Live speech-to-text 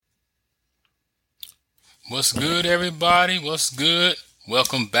What's good, everybody? What's good?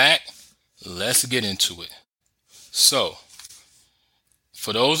 Welcome back. Let's get into it. So,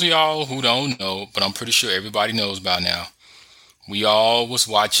 for those of y'all who don't know, but I'm pretty sure everybody knows by now, we all was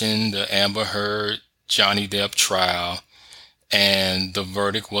watching the Amber Heard Johnny Depp trial, and the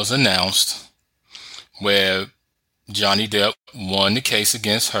verdict was announced where Johnny Depp won the case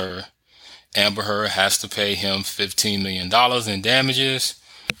against her. Amber Heard has to pay him $15 million dollars in damages,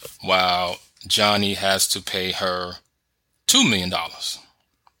 while Johnny has to pay her $2 million dollars.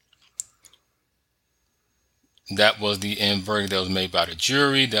 That was the end verdict that was made by the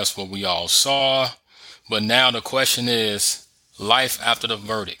jury. That's what we all saw. But now the question is, life after the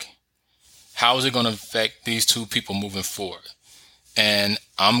verdict. How is it going to affect these two people moving forward? And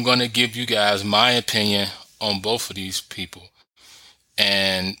I'm going to give you guys my opinion on both of these people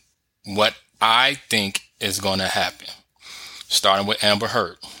and what I think is going to happen. Starting with Amber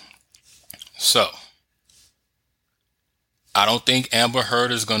Heard. So, I don't think Amber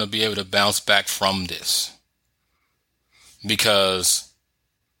Heard is going to be able to bounce back from this. Because,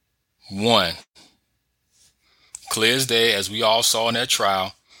 one, clear as day, as we all saw in that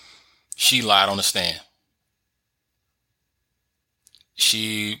trial, she lied on the stand.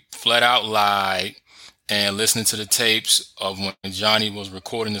 She flat out lied, and listening to the tapes of when Johnny was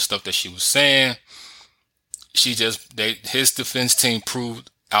recording the stuff that she was saying, his defense team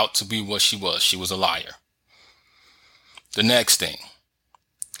proved out to be what she was. She was a liar. The next thing,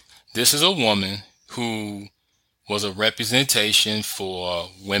 this is a woman who was a representation for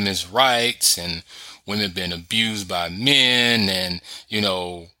women's rights and women being abused by men and,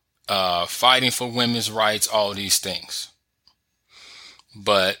 fighting for women's rights, all these things.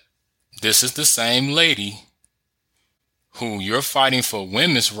 But this is the same lady who you're fighting for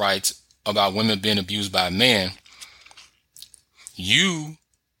women's rights about women being abused by men. You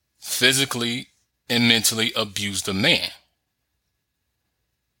physically and mentally abused a man.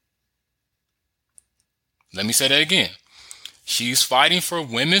 Let me say that again. She's fighting for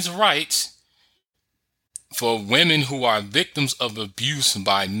women's rights for women who are victims of abuse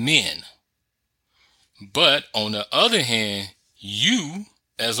by men. But on the other hand, you,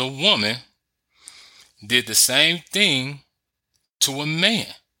 as a woman, did the same thing to a man,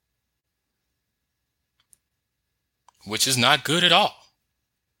 which is not good at all.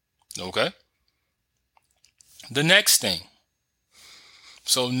 Okay? The next thing.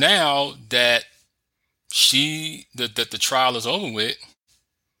 So now that the trial is over with,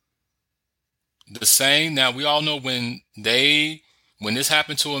 the same, now we all know when this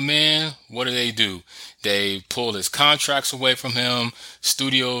happened to a man, what do? They pull his contracts away from him.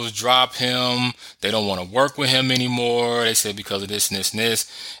 Studios drop him. They don't want to work with him anymore. They say because of this and this and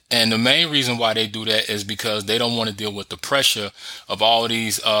this. And the main reason why they do that is because they don't want to deal with the pressure of all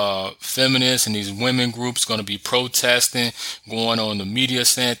these feminists and these women groups going to be protesting, going on the media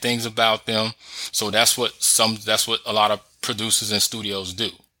saying things about them. So that's what a lot of producers and studios do.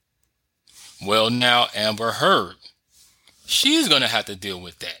 Well, now Amber Heard, she's going to have to deal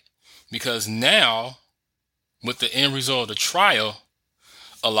with that because now, with the end result of the trial,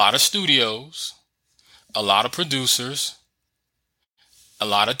 a lot of studios, a lot of producers, a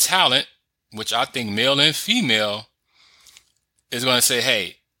lot of talent, which I think male and female, is going to say,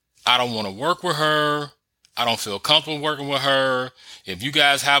 hey, I don't want to work with her. I don't feel comfortable working with her. If you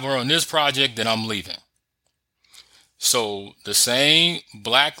guys have her on this project, then I'm leaving. So the same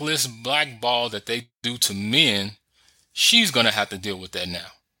blackball that they do to men, she's going to have to deal with that now.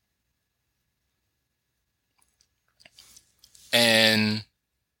 And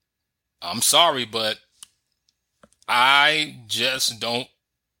I'm sorry, but I just don't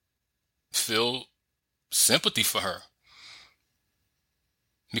feel sympathy for her.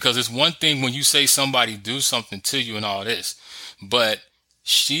 Because it's one thing when you say somebody do something to you and all this, but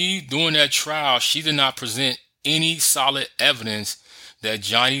she, during that trial, she did not present any solid evidence that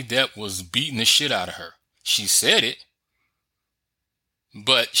Johnny Depp was beating the shit out of her. She said it,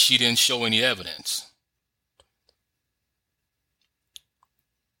 but she didn't show any evidence.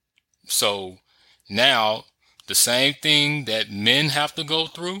 So now the same thing that men have to go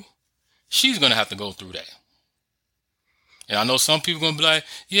through, she's going to have to go through that. And I know some people going to be like,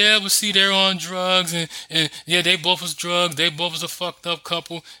 yeah, but see, they're on drugs and yeah, they both was drugs. They both was a fucked up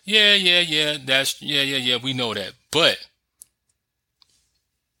couple. Yeah. We know that. But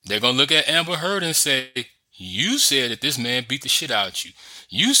they're going to look at Amber Heard and say, you said that this man beat the shit out of you.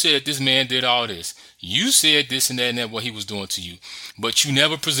 You said this man did all this. You said this and that and that what he was doing to you. But you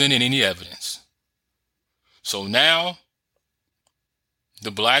never presented any evidence. So now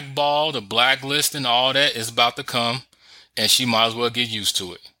the blackball, the blacklist and all that is about to come. And she might as well get used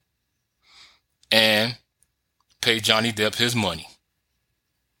to it. And pay Johnny Depp his money.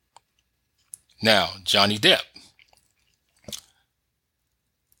 Now, Johnny Depp.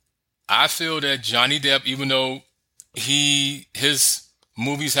 I feel that Johnny Depp, even though his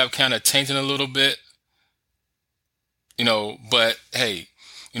movies have kind of tainted a little bit, but hey,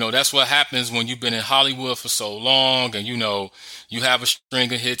 that's what happens when you've been in Hollywood for so long and you have a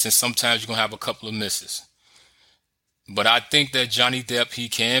string of hits and sometimes you're going to have a couple of misses. But I think that Johnny Depp, he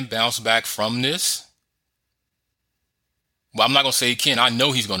can bounce back from this. Well, I'm not going to say he can. I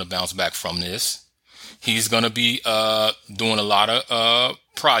know he's going to bounce back from this. He's going to be doing a lot of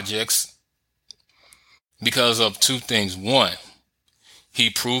projects because of two things. One, he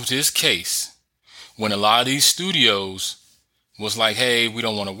proved his case when a lot of these studios was like, hey, we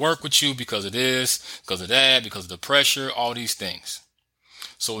don't want to work with you because of this, because of that, because of the pressure, all these things.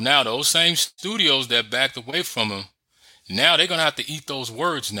 So now those same studios that backed away from him, now they're going to have to eat those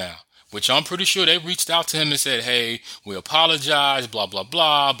words now, which I'm pretty sure they reached out to him and said, hey, we apologize, blah, blah,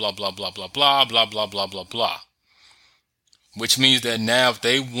 blah, blah, blah, blah, blah, blah, blah, blah, blah, blah, blah. Which means that now if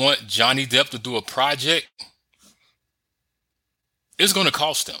they want Johnny Depp to do a project, it's going to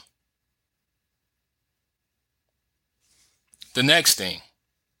cost them. The next thing,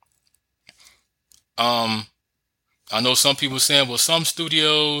 I know some people saying, well, some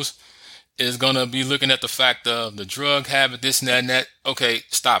studios is going to be looking at the fact of the drug habit, this and that and that. Okay,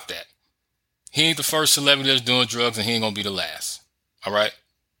 stop that. He ain't the first celebrity that's doing drugs and he ain't going to be the last. All right.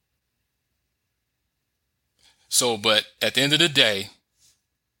 So, but at the end of the day,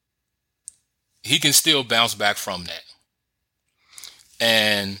 he can still bounce back from that.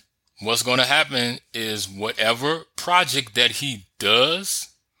 And what's going to happen is whatever project that he does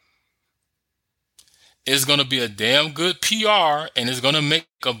is going to be a damn good PR and is going to make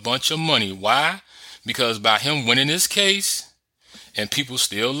a bunch of money. Why? Because by him winning this case, and people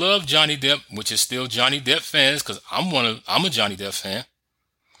still love Johnny Depp, which is still Johnny Depp fans, because I'm a Johnny Depp fan,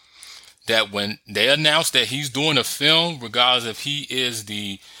 that when they announce that he's doing a film, regardless if he is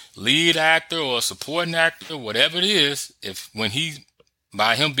the lead actor or a supporting actor, whatever it is,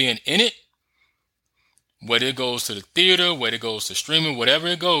 by him being in it, whether it goes to the theater, whether it goes to streaming, whatever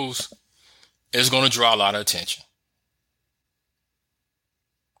it goes, it's going to draw a lot of attention.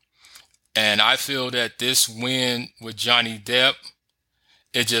 And I feel that this win with Johnny Depp,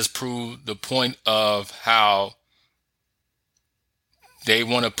 it just proved the point of how they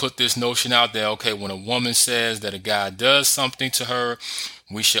want to put this notion out there. Okay, when a woman says that a guy does something to her,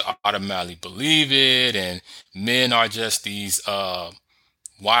 we should automatically believe it. And men are just these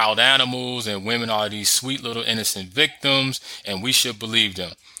wild animals and women are these sweet little innocent victims and we should believe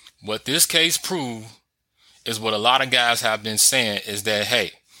them. What this case proved is what a lot of guys have been saying is that,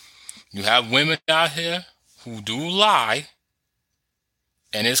 hey, you have women out here who do lie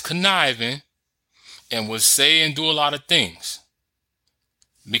and is conniving and will say and do a lot of things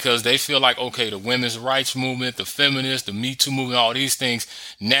because they feel like, okay, the women's rights movement, the feminists, the Me Too movement, all these things,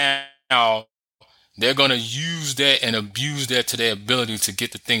 now they're going to use that and abuse that to their ability to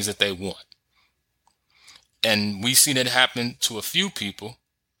get the things that they want. And we've seen it happen to a few people.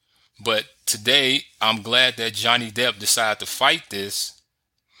 But today, I'm glad that Johnny Depp decided to fight this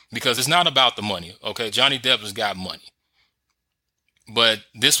because it's not about the money. Okay, Johnny Depp has got money. But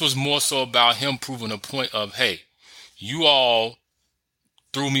this was more so about him proving a point of, hey, you all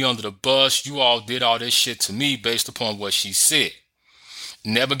threw me under the bus. You all did all this shit to me based upon what she said.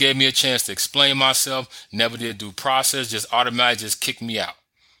 Never gave me a chance to explain myself. Never did due process. Just automatically just kicked me out.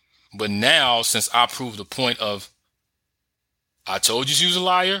 But now, since I proved the point of, I told you she was a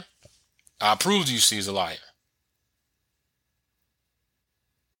liar. I proved you she's a liar.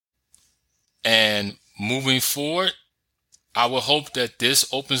 And moving forward, I would hope that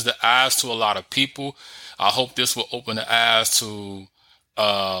this opens the eyes to a lot of people. I hope this will open the eyes to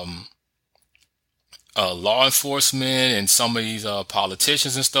law enforcement and some of these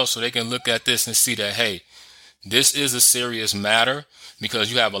politicians and stuff so they can look at this and see that, hey, this is a serious matter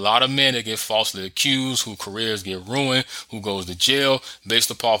because you have a lot of men that get falsely accused, whose careers get ruined, who goes to jail based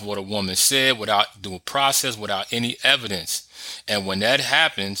upon what a woman said without due process, without any evidence. And when that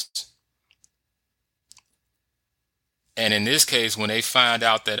happens, and in this case, when they find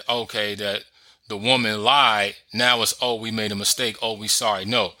out that, okay, that the woman lied, now it's, oh, we made a mistake. Oh, we sorry.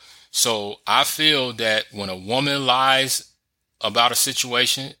 No. So I feel that when a woman lies about a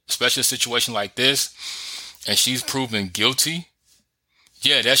situation, especially a situation like this, and she's proven guilty,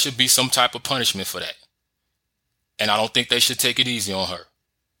 yeah, there should be some type of punishment for that. And I don't think they should take it easy on her.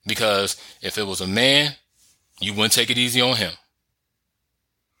 Because if it was a man, you wouldn't take it easy on him.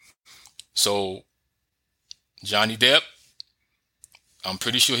 So Johnny Depp, I'm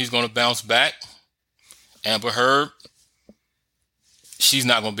pretty sure he's going to bounce back. Amber Heard, she's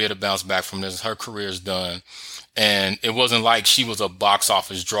not going to be able to bounce back from this. Her career is done. And it wasn't like she was a box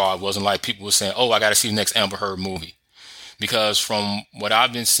office draw. It wasn't like people were saying, oh, I got to see the next Amber Heard movie. Because from what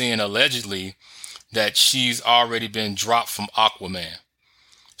I've been seeing allegedly, that she's already been dropped from Aquaman.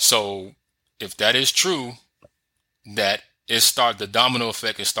 So if that is true, that the domino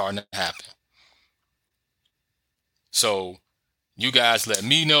effect is starting to happen. So you guys let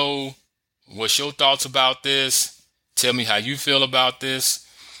me know what's your thoughts about this. Tell me how you feel about this,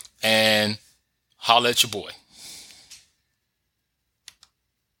 and holla at your boy.